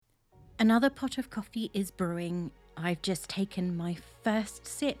Another pot of coffee is brewing. I've just taken my first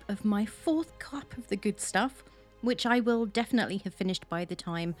sip of my fourth cup of the good stuff, which I will definitely have finished by the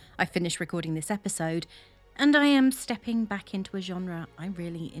time I finish recording this episode, and I am stepping back into a genre I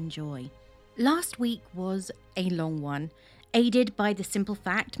really enjoy. Last week was a long one, aided by the simple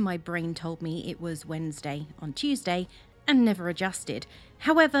fact my brain told me it was Wednesday on Tuesday and never adjusted.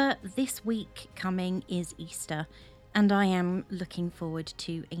 However, this week coming is Easter, and I am looking forward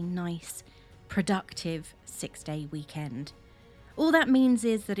to a nice, productive 6-day weekend. All that means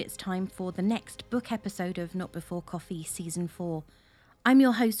is that it's time for the next book episode of Not Before Coffee Season 4. I'm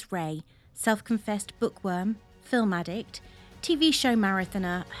your host Ray, self-confessed bookworm, film addict, TV show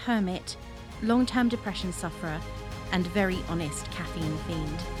marathoner, hermit, long-term depression sufferer, and very honest caffeine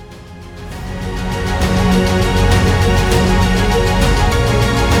fiend.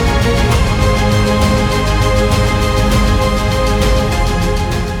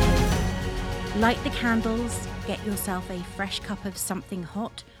 Light the candles, get yourself a fresh cup of something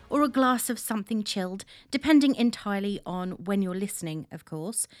hot or a glass of something chilled, depending entirely on when you're listening, of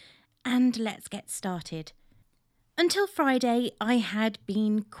course, and let's get started. Until Friday, I had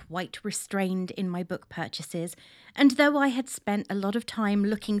been quite restrained in my book purchases, and though I had spent a lot of time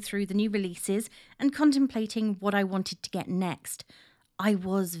looking through the new releases and contemplating what I wanted to get next, I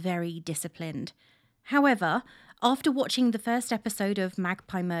was very disciplined. However, after watching the first episode of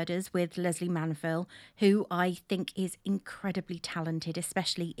Magpie Murders with Lesley Manville, who I think is incredibly talented,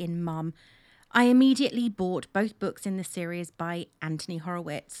 especially in Mum, I immediately bought both books in the series by Anthony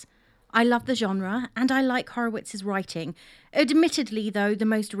Horowitz. I love the genre, and I like Horowitz's writing. Admittedly, though, the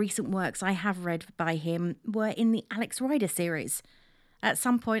most recent works I have read by him were in the Alex Rider series. At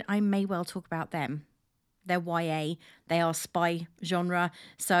some point, I may well talk about them. They're YA, they are spy genre,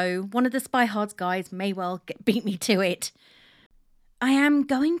 so one of the Spy Hards guys may well beat me to it. I am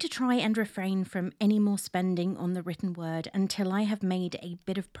going to try and refrain from any more spending on the written word until I have made a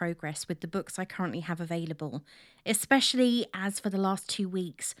bit of progress with the books I currently have available, especially as for the last 2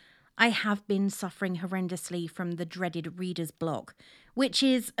 weeks, I have been suffering horrendously from the dreaded reader's block, which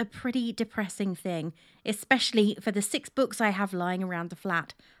is a pretty depressing thing, especially for the 6 books I have lying around the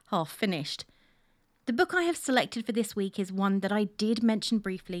flat, half finished. The book I have selected for this week is one that I did mention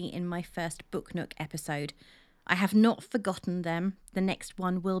briefly in my first Book Nook episode. I have not forgotten them. The next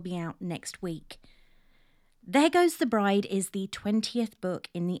one will be out next week. There Goes the Bride is the 20th book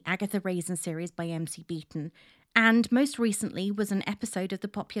in the Agatha Raisin series by MC Beaton, and most recently was an episode of the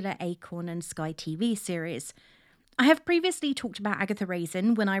popular Acorn and Sky TV series. I have previously talked about Agatha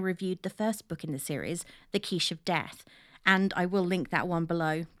Raisin when I reviewed the first book in the series, The Quiche of Death, and I will link that one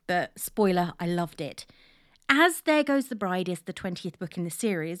below, but spoiler, I loved it. As There Goes the Bride is the 20th book in the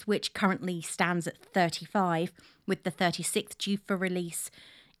series, which currently stands at 35, with the 36th due for release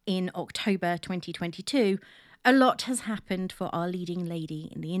in October 2022, a lot has happened for our leading lady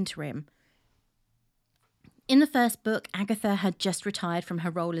in the interim. In the first book, Agatha had just retired from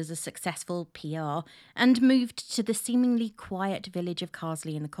her role as a successful PR and moved to the seemingly quiet village of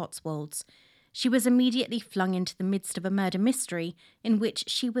Carsley in the Cotswolds. She was immediately flung into the midst of a murder mystery in which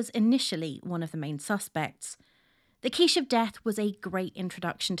she was initially one of the main suspects. The Quiche of Death was a great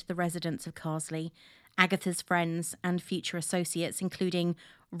introduction to the residents of Carsley, Agatha's friends and future associates, including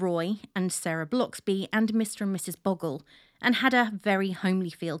Roy and Sarah Bloxby and Mr. and Mrs. Boggle, and had a very homely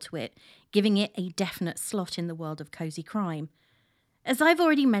feel to it, giving it a definite slot in the world of cosy crime. As I've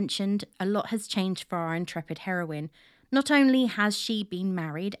already mentioned, a lot has changed for our intrepid heroine. Not only has she been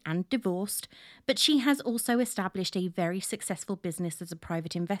married and divorced, but she has also established a very successful business as a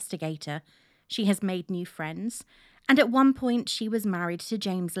private investigator. She has made new friends, and at one point she was married to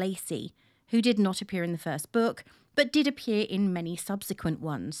James Lacey, who did not appear in the first book, but did appear in many subsequent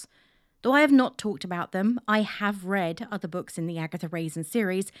ones. Though I have not talked about them, I have read other books in the Agatha Raisin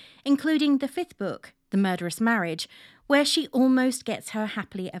series, including the 5th book, The Murderous Marriage, where she almost gets her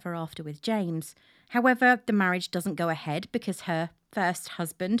happily ever after with James. However, the marriage doesn't go ahead because her first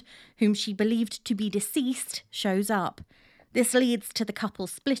husband, whom she believed to be deceased, shows up. This leads to the couple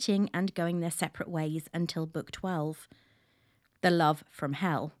splitting and going their separate ways until book 12. The Love from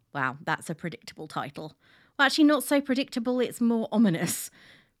Hell. Wow, that's a predictable title. Well, actually not so predictable, it's more ominous.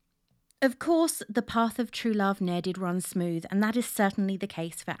 Of course, the path of true love ne'er did run smooth, and that is certainly the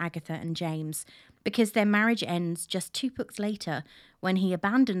case for Agatha and James, because their marriage ends just 2 books later when he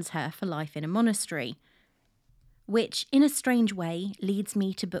abandons her for life in a monastery. Which, in a strange way, leads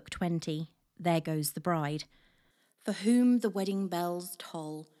me to book 20, There Goes the Bride. For whom the wedding bells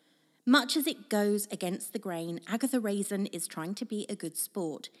toll. Much as it goes against the grain, Agatha Raisin is trying to be a good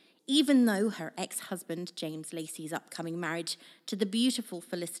sport, Even though her ex-husband James Lacey's upcoming marriage to the beautiful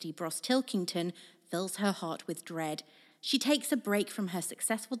Felicity Bross-Tilkington fills her heart with dread, she takes a break from her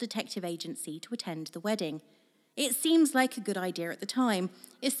successful detective agency to attend the wedding. It seems like a good idea at the time,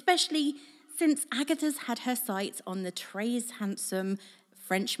 especially since Agatha's had her sights on the très handsome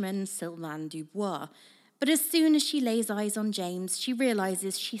Frenchman Sylvain Dubois. But as soon as she lays eyes on James, she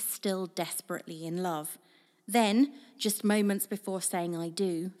realises she's still desperately in love. Then, just moments before saying I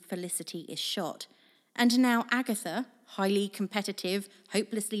do, Felicity is shot. And now Agatha, highly competitive,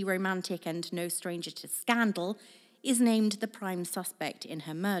 hopelessly romantic and no stranger to scandal, is named the prime suspect in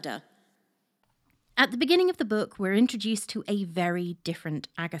her murder. At the beginning of the book, we're introduced to a very different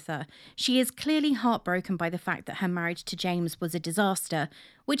Agatha. She is clearly heartbroken by the fact that her marriage to James was a disaster,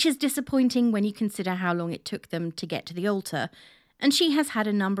 which is disappointing when you consider how long it took them to get to the altar, and she has had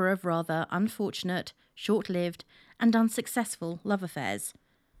a number of rather unfortunate, short-lived, and unsuccessful love affairs.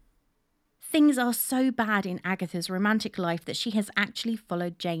 Things are so bad in Agatha's romantic life that she has actually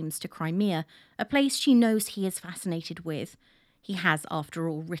followed James to Crimea, a place she knows he is fascinated with. He has, after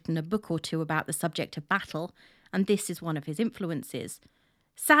all, written a book or two about the subject of battle, and this is one of his influences.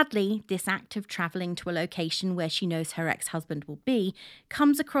 Sadly, this act of travelling to a location where she knows her ex-husband will be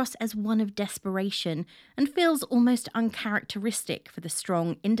comes across as one of desperation and feels almost uncharacteristic for the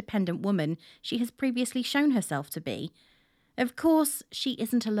strong, independent woman she has previously shown herself to be. Of course, she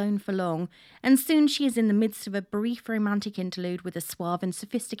isn't alone for long, and soon she is in the midst of a brief romantic interlude with a suave and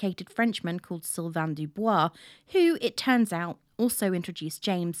sophisticated Frenchman called Sylvain Dubois, who, it turns out, also introduced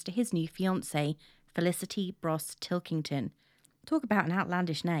James to his new fiancée, Felicity Bross-Tilkington. Talk about an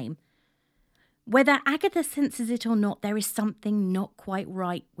outlandish name. Whether Agatha senses it or not, there is something not quite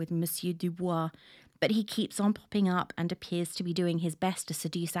right with Monsieur Dubois, but he keeps on popping up and appears to be doing his best to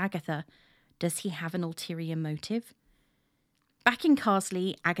seduce Agatha. Does he have an ulterior motive? Back in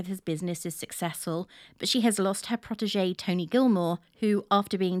Carsley, Agatha's business is successful, but she has lost her protégé Tony Gilmore, who,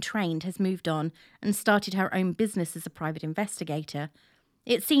 after being trained, has moved on and started her own business as a private investigator.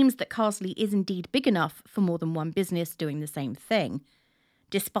 It seems that Carsley is indeed big enough for more than one business doing the same thing,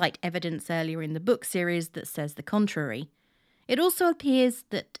 despite evidence earlier in the book series that says the contrary. It also appears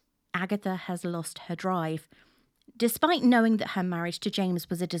that Agatha has lost her drive. Despite knowing that her marriage to James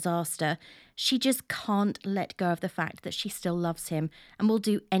was a disaster, she just can't let go of the fact that she still loves him and will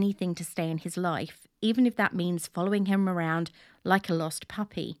do anything to stay in his life, even if that means following him around like a lost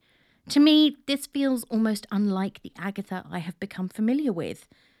puppy. To me, this feels almost unlike the Agatha I have become familiar with.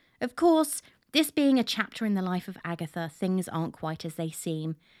 Of course, this being a chapter in the life of Agatha, things aren't quite as they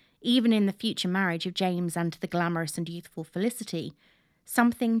seem. Even in the future marriage of James and the glamorous and youthful Felicity,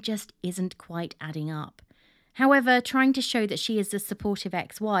 something just isn't quite adding up. However, trying to show that she is a supportive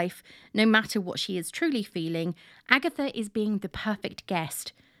ex-wife, no matter what she is truly feeling, Agatha is being the perfect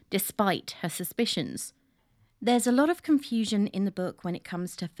guest, despite her suspicions. There's a lot of confusion in the book when it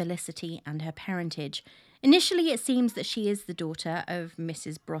comes to Felicity and her parentage. Initially, it seems that she is the daughter of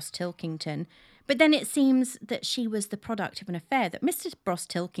Mrs. Bross-Tilkington, but then it seems that she was the product of an affair that Mr.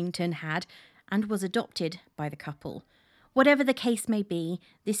 Bross-Tilkington had and was adopted by the couple. Whatever the case may be,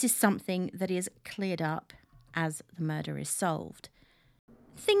 this is something that is cleared up as the murder is solved.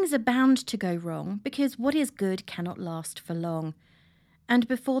 Things are bound to go wrong because what is good cannot last for long. And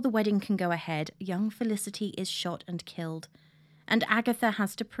before the wedding can go ahead, young Felicity is shot and killed. And Agatha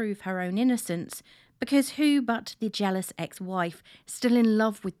has to prove her own innocence because who but the jealous ex-wife, still in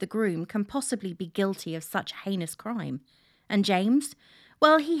love with the groom, can possibly be guilty of such heinous crime? And James?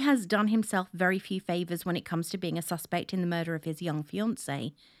 Well, he has done himself very few favours when it comes to being a suspect in the murder of his young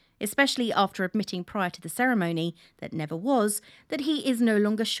fiancée, especially after admitting prior to the ceremony, that never was, that he is no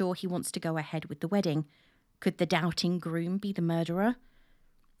longer sure he wants to go ahead with the wedding. Could the doubting groom be the murderer?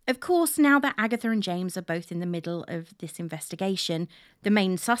 Of course, now that Agatha and James are both in the middle of this investigation, the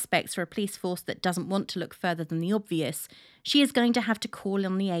main suspects are a police force that doesn't want to look further than the obvious. She is going to have to call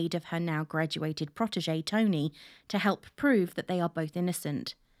on the aid of her now graduated protégé, Tony, to help prove that they are both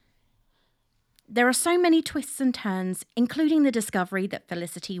innocent. There are so many twists and turns, including the discovery that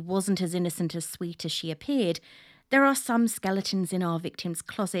Felicity wasn't as innocent as sweet as she appeared. There are some skeletons in our victim's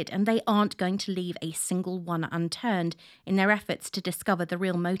closet, and they aren't going to leave a single one unturned in their efforts to discover the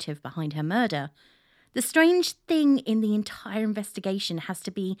real motive behind her murder. The strange thing in the entire investigation has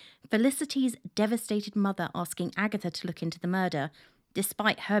to be Felicity's devastated mother asking Agatha to look into the murder,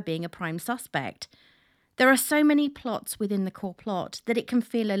 despite her being a prime suspect. There are so many plots within the core plot that it can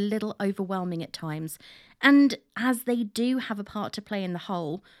feel a little overwhelming at times, and as they do have a part to play in the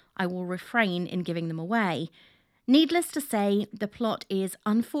whole, I will refrain in giving them away. Needless to say, the plot is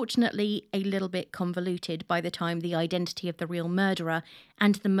unfortunately a little bit convoluted by the time the identity of the real murderer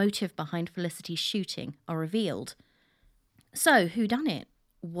and the motive behind Felicity's shooting are revealed. So, who done it?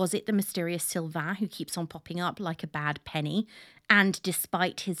 Was it the mysterious Sylvain who keeps on popping up like a bad penny, and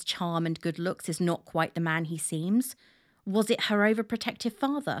despite his charm and good looks is not quite the man he seems? Was it her overprotective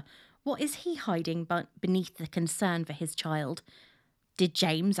father? What is he hiding beneath the concern for his child? Did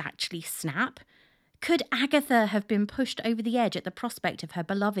James actually snap? Could Agatha have been pushed over the edge at the prospect of her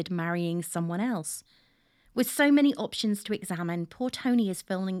beloved marrying someone else? With so many options to examine, poor Tony is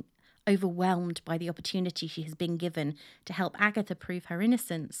feeling overwhelmed by the opportunity she has been given to help Agatha prove her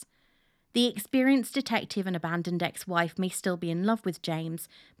innocence. The experienced detective and abandoned ex-wife may still be in love with James,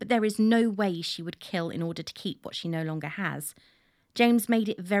 but there is no way she would kill in order to keep what she no longer has. James made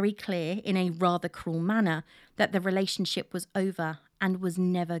it very clear, in a rather cruel manner, that the relationship was over and was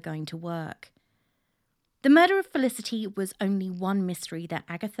never going to work. The murder of Felicity was only one mystery that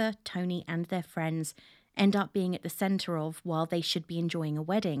Agatha, Tony, and their friends end up being at the centre of while they should be enjoying a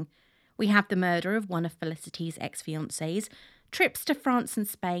wedding. We have the murder of one of Felicity's ex-fiancés, trips to France and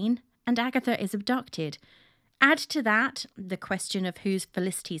Spain, and Agatha is abducted. Add to that the question of whose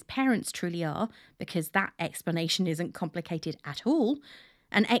Felicity's parents truly are, because that explanation isn't complicated at all,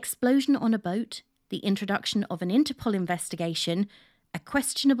 an explosion on a boat, the introduction of an Interpol investigation, a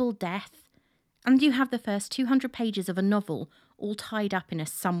questionable death, and you have the first 200 pages of a novel all tied up in a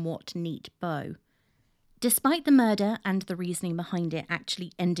somewhat neat bow. Despite the murder and the reasoning behind it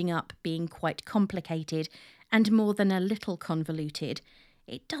actually ending up being quite complicated and more than a little convoluted,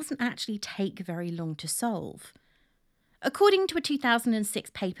 it doesn't actually take very long to solve. According to a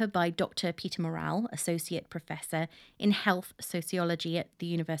 2006 paper by Dr. Peter Morale, Associate Professor in Health Sociology at the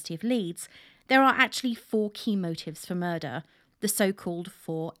University of Leeds, there are actually 4 key motives for murder, the so-called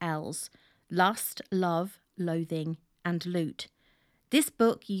 4 L's: lust, love, loathing, and loot. This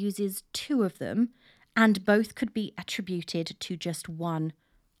book uses 2 of them, and both could be attributed to just one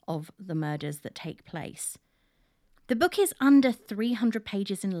of the murders that take place. The book is under 300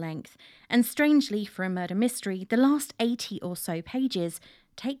 pages in length, and strangely for a murder mystery, the last 80 or so pages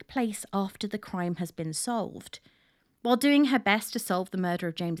take place after the crime has been solved. While doing her best to solve the murder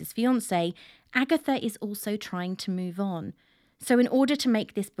of James's fiancée, Agatha is also trying to move on. So in order to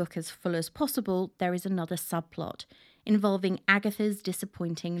make this book as full as possible, there is another subplot involving Agatha's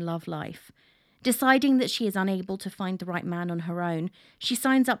disappointing love life. Deciding that she is unable to find the right man on her own, she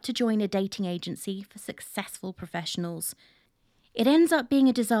signs up to join a dating agency for successful professionals. It ends up being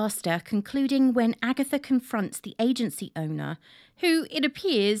a disaster, concluding when Agatha confronts the agency owner, who, it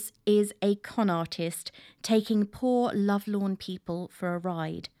appears, is a con artist taking poor, lovelorn people for a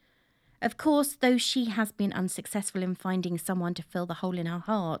ride. Of course, though she has been unsuccessful in finding someone to fill the hole in her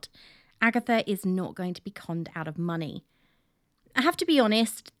heart, Agatha is not going to be conned out of money. I have to be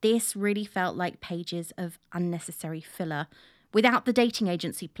honest, this really felt like pages of unnecessary filler. Without the dating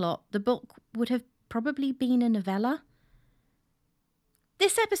agency plot, the book would have probably been a novella.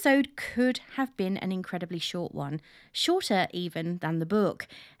 This episode could have been an incredibly short one, shorter even than the book.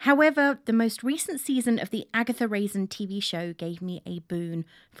 However, the most recent season of the Agatha Raisin TV show gave me a boon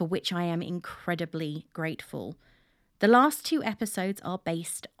for which I am incredibly grateful. The last 2 episodes are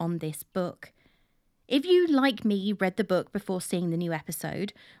based on this book. If you, like me, read the book before seeing the new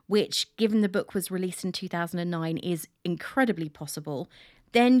episode, which, given the book was released in 2009, is incredibly possible,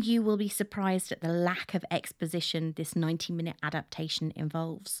 then you will be surprised at the lack of exposition this 90-minute adaptation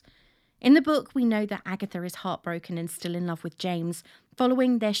involves. In the book, we know that Agatha is heartbroken and still in love with James,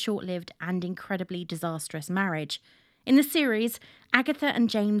 following their short-lived and incredibly disastrous marriage. In the series, Agatha and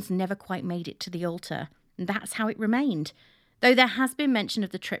James never quite made it to the altar, and that's how it remained. Though there has been mention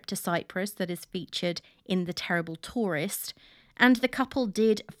of the trip to Cyprus that is featured in The Terrible Tourist, and the couple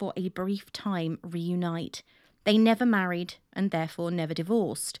did, for a brief time, reunite. They never married, and therefore never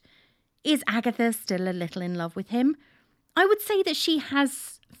divorced. Is Agatha still a little in love with him? I would say that she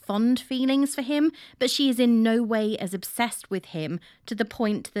has fond feelings for him, but she is in no way as obsessed with him to the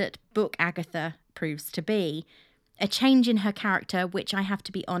point that book Agatha proves to be. A change in her character, which I have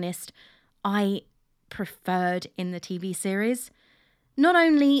to be honest, I preferred in the TV series. Not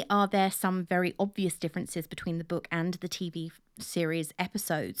only are there some very obvious differences between the book and the TV series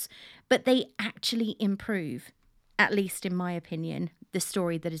episodes, but they actually improve, at least in my opinion, the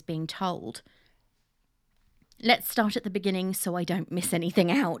story that is being told. Let's start at the beginning so I don't miss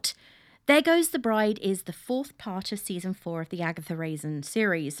anything out. There Goes the Bride is the 4th part of season 4 of the Agatha Raisin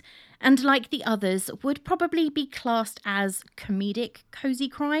series, and like the others, would probably be classed as comedic cozy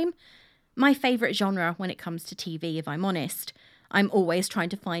crime. My favourite genre when it comes to TV, if I'm honest. I'm always trying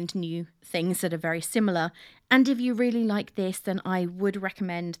to find new things that are very similar. And if you really like this, then I would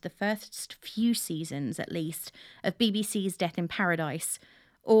recommend the first few seasons, at least, of BBC's Death in Paradise,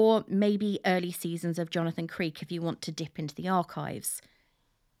 or maybe early seasons of Jonathan Creek if you want to dip into the archives.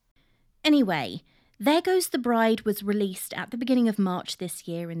 Anyway, There Goes the Bride was released at the beginning of March this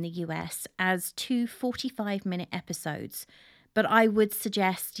year in the US as two 45-minute episodes, but I would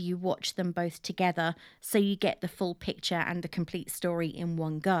suggest you watch them both together so you get the full picture and the complete story in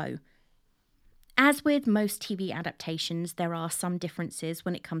one go. As with most TV adaptations, there are some differences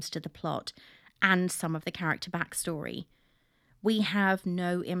when it comes to the plot and some of the character backstory. We have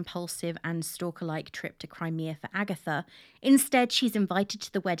no impulsive and stalker-like trip to Crimea for Agatha. Instead, she's invited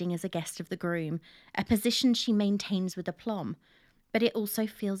to the wedding as a guest of the groom, a position she maintains with aplomb, but it also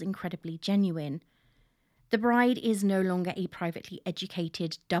feels incredibly genuine. The bride is no longer a privately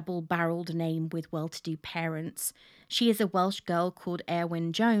educated, double-barreled name with well-to-do parents. She is a Welsh girl called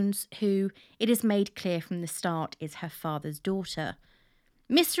Erwin Jones, who, it is made clear from the start, is her father's daughter.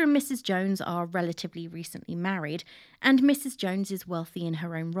 Mr. and Mrs. Jones are relatively recently married, and Mrs. Jones is wealthy in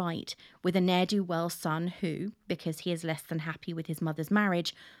her own right, with a ne'er-do-well son who, because he is less than happy with his mother's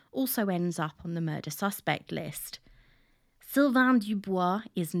marriage, also ends up on the murder suspect list. Sylvain Dubois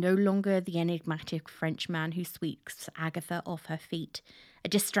is no longer the enigmatic Frenchman who sweeps Agatha off her feet, a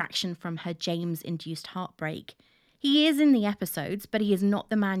distraction from her James-induced heartbreak. He is in the episodes, but he is not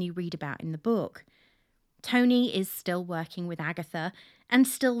the man you read about in the book. Tony is still working with Agatha and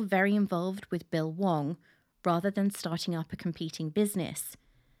still very involved with Bill Wong, rather than starting up a competing business.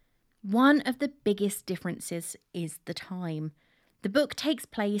 One of the biggest differences is the time. The book takes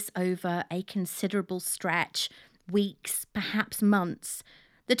place over a considerable stretch, weeks, perhaps months.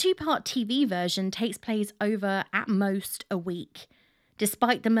 The two-part TV version takes place over, at most, a week.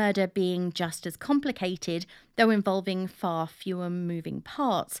 Despite the murder being just as complicated, though involving far fewer moving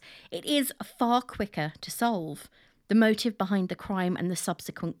parts, it is far quicker to solve. The motive behind the crime and the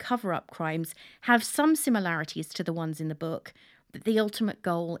subsequent cover-up crimes have some similarities to the ones in the book, but the ultimate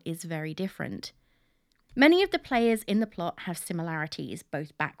goal is very different. Many of the players in the plot have similarities.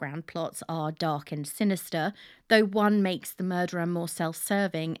 Both background plots are dark and sinister, though one makes the murderer more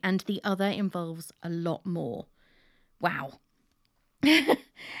self-serving and the other involves a lot more. Wow.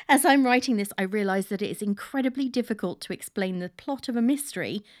 As I'm writing this, I realise that it is incredibly difficult to explain the plot of a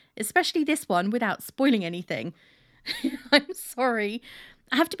mystery, especially this one, without spoiling anything. I'm sorry.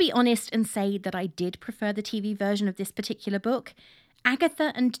 I have to be honest and say that I did prefer the TV version of this particular book.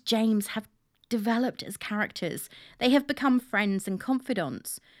 Agatha and James have developed as characters. They have become friends and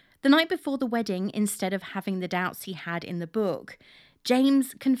confidants. The night before the wedding, instead of having the doubts he had in the book,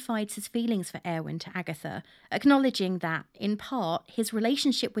 James confides his feelings for Erwin to Agatha, acknowledging that, in part, his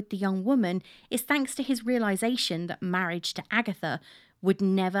relationship with the young woman is thanks to his realisation that marriage to Agatha would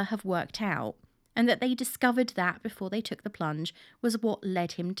never have worked out, and that they discovered that before they took the plunge was what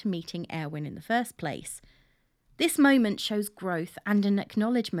led him to meeting Erwin in the first place. This moment shows growth and an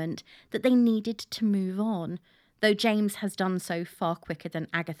acknowledgement that they needed to move on, though James has done so far quicker than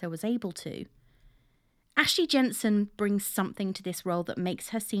Agatha was able to. Ashley Jensen brings something to this role that makes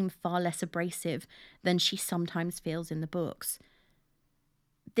her seem far less abrasive than she sometimes feels in the books.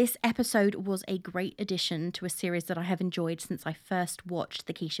 This episode was a great addition to a series that I have enjoyed since I first watched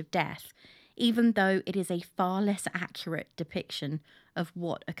The Quiche of Death, even though it is a far less accurate depiction of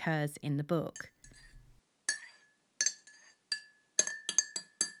what occurs in the book.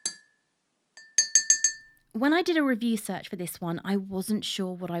 When I did a review search for this one, I wasn't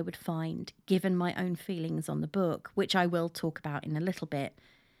sure what I would find, given my own feelings on the book, which I will talk about in a little bit.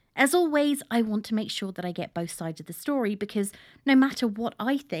 As always, I want to make sure that I get both sides of the story because no matter what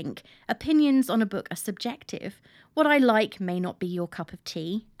I think, opinions on a book are subjective. What I like may not be your cup of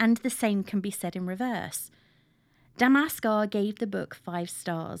tea, and the same can be said in reverse. Damaskar gave the book 5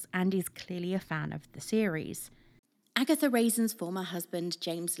 stars and is clearly a fan of the series. Agatha Raisin's former husband,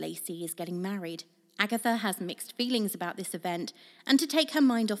 James Lacey, is getting married. Agatha has mixed feelings about this event, and to take her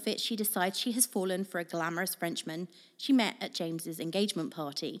mind off it, she decides she has fallen for a glamorous Frenchman she met at James's engagement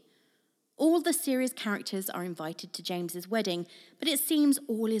party. All the series' characters are invited to James's wedding, but it seems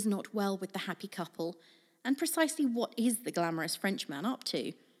all is not well with the happy couple, and precisely what is the glamorous Frenchman up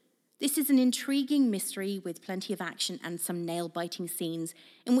to? This is an intriguing mystery with plenty of action and some nail-biting scenes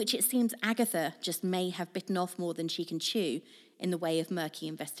in which it seems Agatha just may have bitten off more than she can chew in the way of murky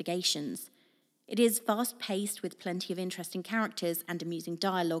investigations. It is fast-paced with plenty of interesting characters and amusing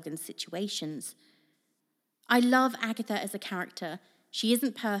dialogue and situations. I love Agatha as a character. She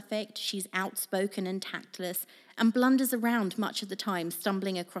isn't perfect, she's outspoken and tactless, and blunders around much of the time,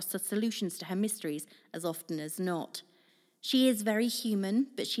 stumbling across the solutions to her mysteries as often as not. She is very human,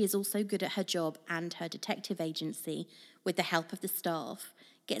 but she is also good at her job and her detective agency, with the help of the staff,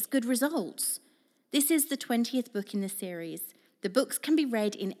 gets good results. This is the 20th book in the series. The books can be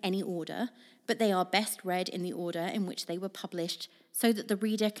read in any order, but they are best read in the order in which they were published so that the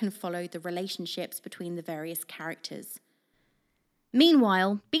reader can follow the relationships between the various characters.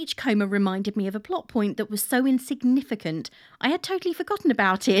 Meanwhile, Beachcomber reminded me of a plot point that was so insignificant I had totally forgotten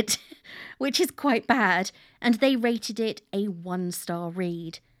about it, which is quite bad, and they rated it a 1-star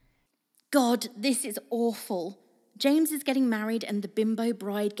read. God, this is awful. James is getting married and the bimbo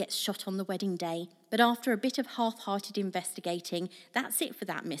bride gets shot on the wedding day, but after a bit of half-hearted investigating, that's it for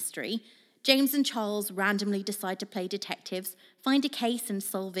that mystery. James and Charles randomly decide to play detectives, find a case and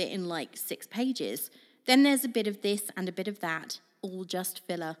solve it in like 6 pages. Then there's a bit of this and a bit of that. All just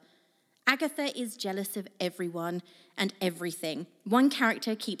filler. Agatha is jealous of everyone and everything. One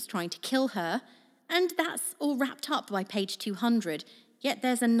character keeps trying to kill her, and that's all wrapped up by page 200, yet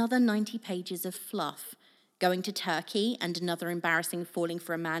there's another 90 pages of fluff. Going to Turkey and another embarrassing falling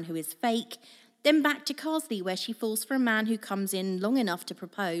for a man who is fake, then back to Carsley where she falls for a man who comes in long enough to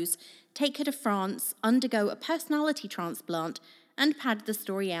propose, take her to France, undergo a personality transplant, and pad the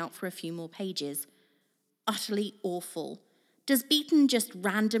story out for a few more pages. Utterly awful. Does Beaton just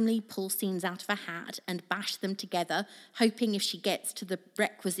randomly pull scenes out of a hat and bash them together, hoping if she gets to the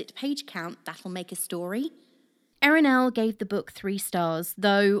requisite page count, that'll make a story? Erin L. gave the book 3 stars,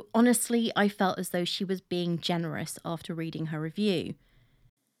 though honestly I felt as though she was being generous after reading her review.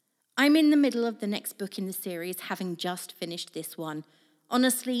 I'm in the middle of the next book in the series, having just finished this one.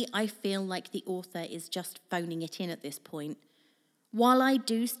 Honestly, I feel like the author is just phoning it in at this point. While I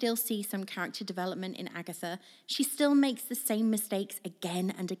do still see some character development in Agatha, she still makes the same mistakes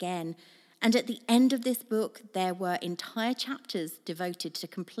again and again. And at the end of this book, there were entire chapters devoted to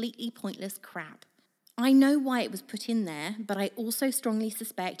completely pointless crap. I know why it was put in there, but I also strongly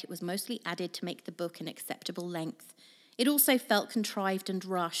suspect it was mostly added to make the book an acceptable length. It also felt contrived and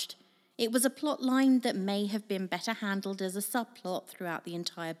rushed. It was a plot line that may have been better handled as a subplot throughout the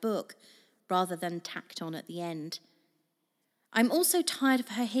entire book, rather than tacked on at the end. I'm also tired of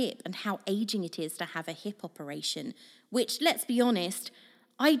her hip and how aging it is to have a hip operation, which, let's be honest,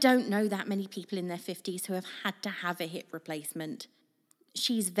 I don't know that many people in their 50s who have had to have a hip replacement.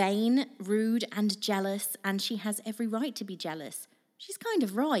 She's vain, rude, and jealous, and she has every right to be jealous. She's kind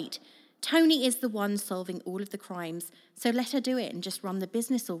of right. Tony is the one solving all of the crimes, so let her do it and just run the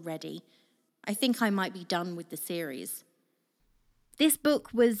business already. I think I might be done with the series. This book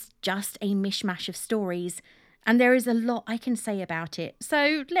was just a mishmash of stories, and there is a lot I can say about it,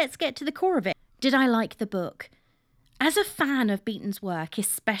 so let's get to the core of it. Did I like the book? As a fan of Beaton's work,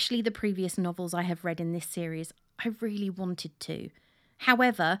 especially the previous novels I have read in this series, I really wanted to.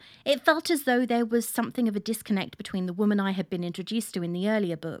 However, it felt as though there was something of a disconnect between the woman I had been introduced to in the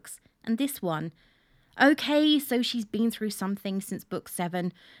earlier books and this one. Okay, so she's been through something since book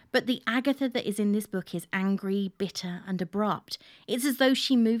 7, but the Agatha that is in this book is angry, bitter, and abrupt. It's as though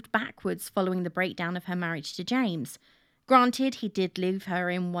she moved backwards following the breakdown of her marriage to James. Granted, he did leave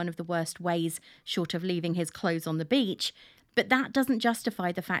her in one of the worst ways, short of leaving his clothes on the beach, but that doesn't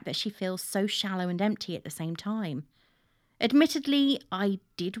justify the fact that she feels so shallow and empty at the same time. Admittedly, I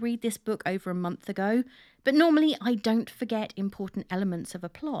did read this book over a month ago, but normally I don't forget important elements of a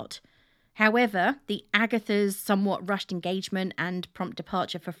plot. However, the Agatha's somewhat rushed engagement and prompt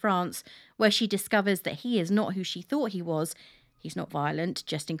departure for France, where she discovers that he is not who she thought he was, he's not violent,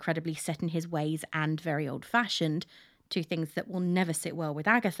 just incredibly set in his ways and very old-fashioned, 2 things that will never sit well with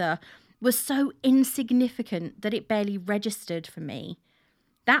Agatha, was so insignificant that it barely registered for me.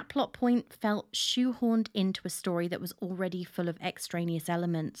 That plot point felt shoehorned into a story that was already full of extraneous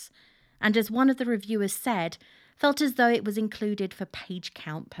elements, and as one of the reviewers said, felt as though it was included for page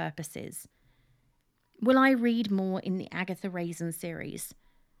count purposes. Will I read more in the Agatha Raisin series?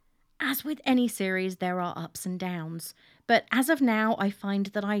 As with any series, there are ups and downs, but as of now, I find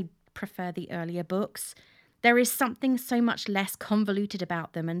that I prefer the earlier books. There is something so much less convoluted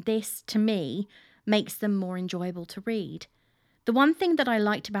about them, and this, to me, makes them more enjoyable to read. The one thing that I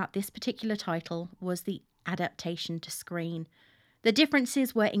liked about this particular title was the adaptation to screen. The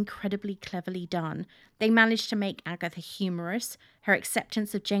differences were incredibly cleverly done. They managed to make Agatha humorous, her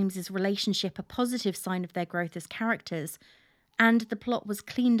acceptance of James's relationship a positive sign of their growth as characters, and the plot was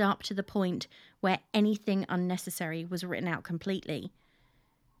cleaned up to the point where anything unnecessary was written out completely.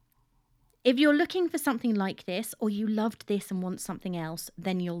 If you're looking for something like this, or you loved this and want something else,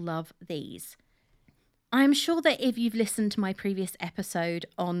 then you'll love these. I am sure that if you've listened to my previous episode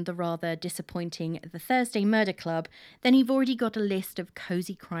on the rather disappointing The Thursday Murder Club, then you've already got a list of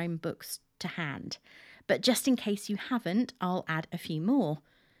cozy crime books to hand. but just in case you haven't, I'll add a few more.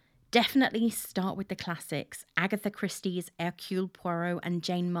 Definitely start with the classics. Agatha Christie's Hercule Poirot and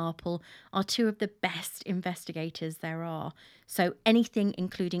Jane Marple are two of the best investigators there are, so anything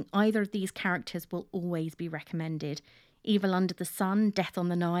including either of these characters will always be recommended. Evil Under the Sun, Death on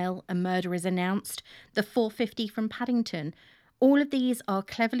the Nile, A Murder is Announced, The 450 from Paddington. All of these are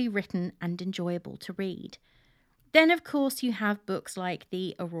cleverly written and enjoyable to read. Then, of course, you have books like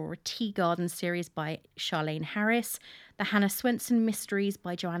the Aurora Teagarden series by Charlaine Harris, the Hannah Swenson Mysteries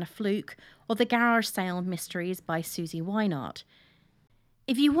by Joanna Fluke, or the Garage Sale Mysteries by Susie Weinart.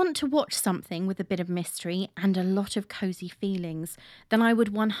 If you want to watch something with a bit of mystery and a lot of cosy feelings, then I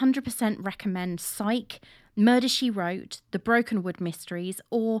would 100% recommend Psych, Murder, She Wrote, The Brokenwood Mysteries,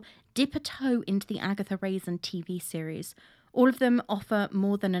 or dip a toe into the Agatha Raisin TV series. All of them offer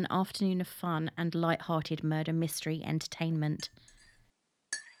more than an afternoon of fun and light-hearted murder mystery entertainment.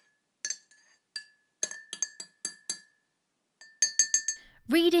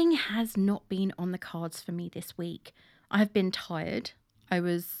 Reading has not been on the cards for me this week. I have been tired. I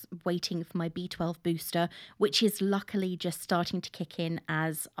was waiting for my B12 booster, which is luckily just starting to kick in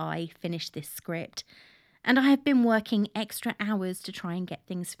as I finish this script. And I have been working extra hours to try and get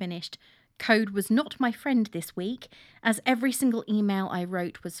things finished. Code was not my friend this week, as every single email I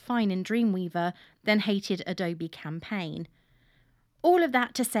wrote was fine in Dreamweaver, then hated Adobe Campaign. All of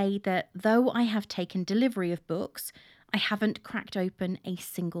that to say that though I have taken delivery of books, I haven't cracked open a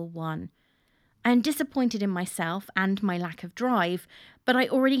single one. I am disappointed in myself and my lack of drive, but I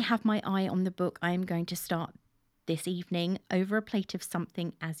already have my eye on the book I am going to start this evening over a plate of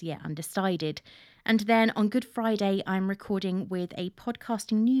something as yet undecided. And then on Good Friday, I'm recording with a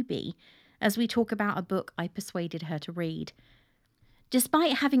podcasting newbie as we talk about a book I persuaded her to read.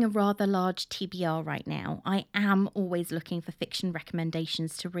 Despite having a rather large TBR right now, I am always looking for fiction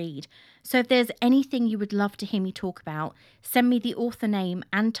recommendations to read. So if there's anything you would love to hear me talk about, send me the author name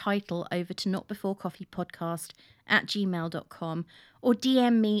and title over to notbeforecoffeepodcast@gmail.com or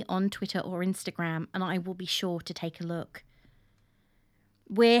DM me on Twitter or Instagram and I will be sure to take a look.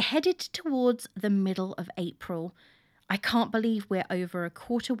 We're headed towards the middle of April. I can't believe we're over a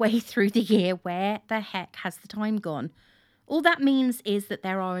quarter way through the year. Where the heck has the time gone? All that means is that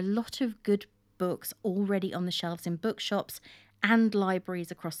there are a lot of good books already on the shelves in bookshops and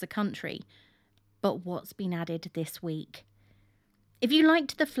libraries across the country. But what's been added this week? If you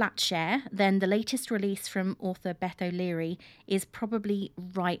liked The Flat Share, then the latest release from author Beth O'Leary is probably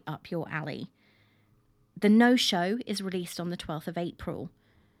right up your alley. The No Show is released on the 12th of April.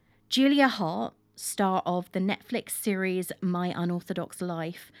 Julia Hart, star of the Netflix series My Unorthodox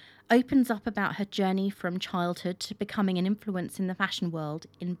Life, opens up about her journey from childhood to becoming an influence in the fashion world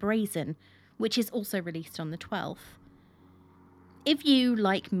in Brazen, which is also released on the 12th. If you,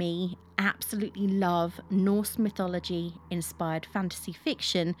 like me, absolutely love Norse mythology-inspired fantasy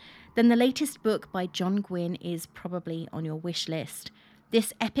fiction, then the latest book by John Gwynne is probably on your wish list.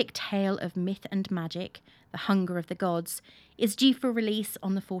 This epic tale of myth and magic, The Hunger of the Gods, is due for release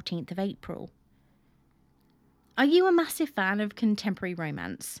on the 14th of April. Are you a massive fan of contemporary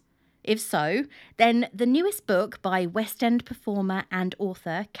romance? If so, then the newest book by West End performer and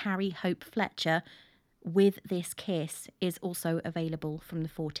author Carrie Hope Fletcher, With This Kiss, is also available from the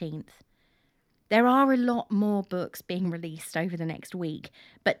 14th. There are a lot more books being released over the next week,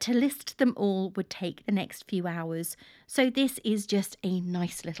 but to list them all would take the next few hours, so this is just a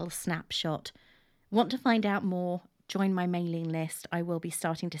nice little snapshot. Want to find out more? Join my mailing list. I will be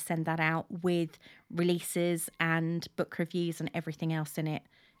starting to send that out with releases and book reviews and everything else in it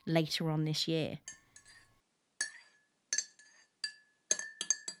later on this year.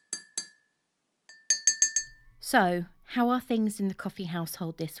 So, how are things in the coffee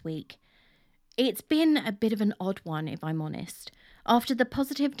household this week? It's been a bit of an odd one, if I'm honest. After the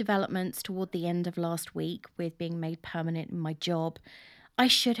positive developments toward the end of last week with being made permanent in my job, I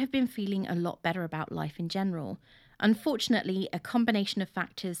should have been feeling a lot better about life in general. Unfortunately, a combination of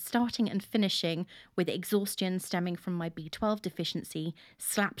factors starting and finishing with exhaustion stemming from my B12 deficiency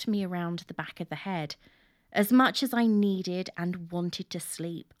slapped me around the back of the head. As much as I needed and wanted to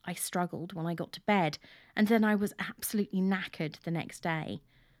sleep, I struggled when I got to bed, and then I was absolutely knackered the next day.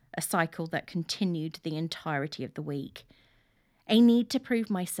 A cycle that continued the entirety of the week. A need to prove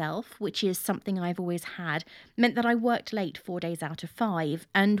myself, which is something I've always had, meant that I worked late 4 days out of 5,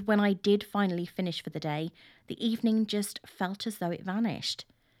 and when I did finally finish for the day, the evening just felt as though it vanished.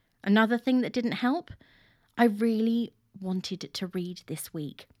 Another thing that didn't help? I really wanted to read this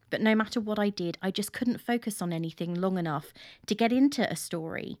week, but no matter what I did, I just couldn't focus on anything long enough to get into a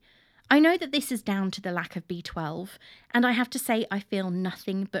story. I know that this is down to the lack of B12, and I have to say I feel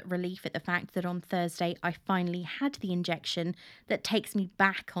nothing but relief at the fact that on Thursday I finally had the injection that takes me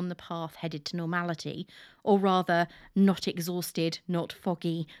back on the path headed to normality, or rather, not exhausted, not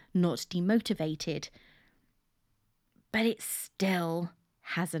foggy, not demotivated. But it still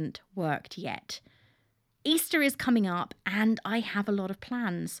hasn't worked yet. Easter is coming up and I have a lot of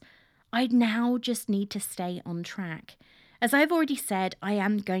plans. I now just need to stay on track. As I've already said, I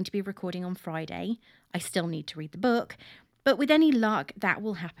am going to be recording on Friday. I still need to read the book, but with any luck, that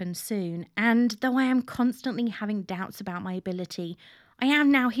will happen soon. And though I am constantly having doubts about my ability, I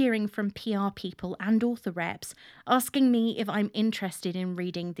am now hearing from PR people and author reps asking me if I'm interested in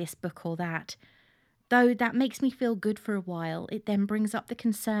reading this book or that. Though that makes me feel good for a while, it then brings up the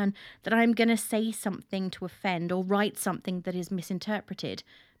concern that I'm going to say something to offend or write something that is misinterpreted.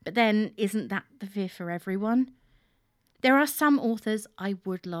 But then, isn't that the fear for everyone? There are some authors I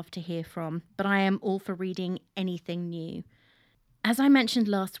would love to hear from, but I am all for reading anything new. As I mentioned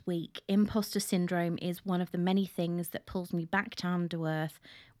last week, imposter syndrome is one of the many things that pulls me back down to earth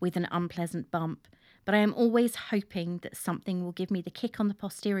with an unpleasant bump, but I am always hoping that something will give me the kick on the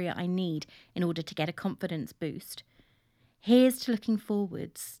posterior I need in order to get a confidence boost. Here's to looking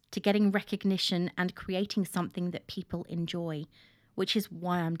forwards, to getting recognition and creating something that people enjoy, which is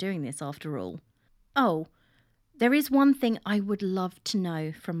why I'm doing this after all. Oh, there is one thing I would love to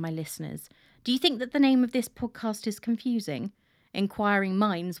know from my listeners. Do you think that the name of this podcast is confusing? Inquiring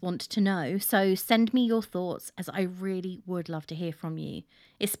minds want to know, so send me your thoughts as I really would love to hear from you,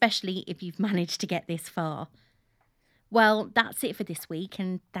 especially if you've managed to get this far. Well, that's it for this week,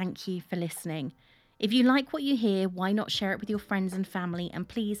 and thank you for listening. If you like what you hear, why not share it with your friends and family, and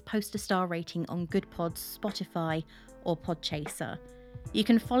please post a star rating on Goodpods, Spotify or Podchaser. You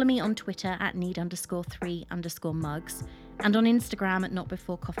can follow me on Twitter at need_3_mugs and on Instagram at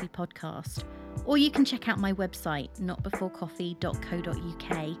notbeforecoffeepodcast. Or you can check out my website,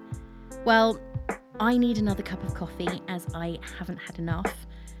 notbeforecoffee.co.uk. Well, I need another cup of coffee as I haven't had enough,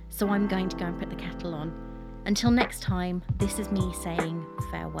 so I'm going to go and put the kettle on. Until next time, this is me saying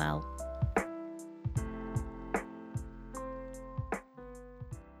farewell.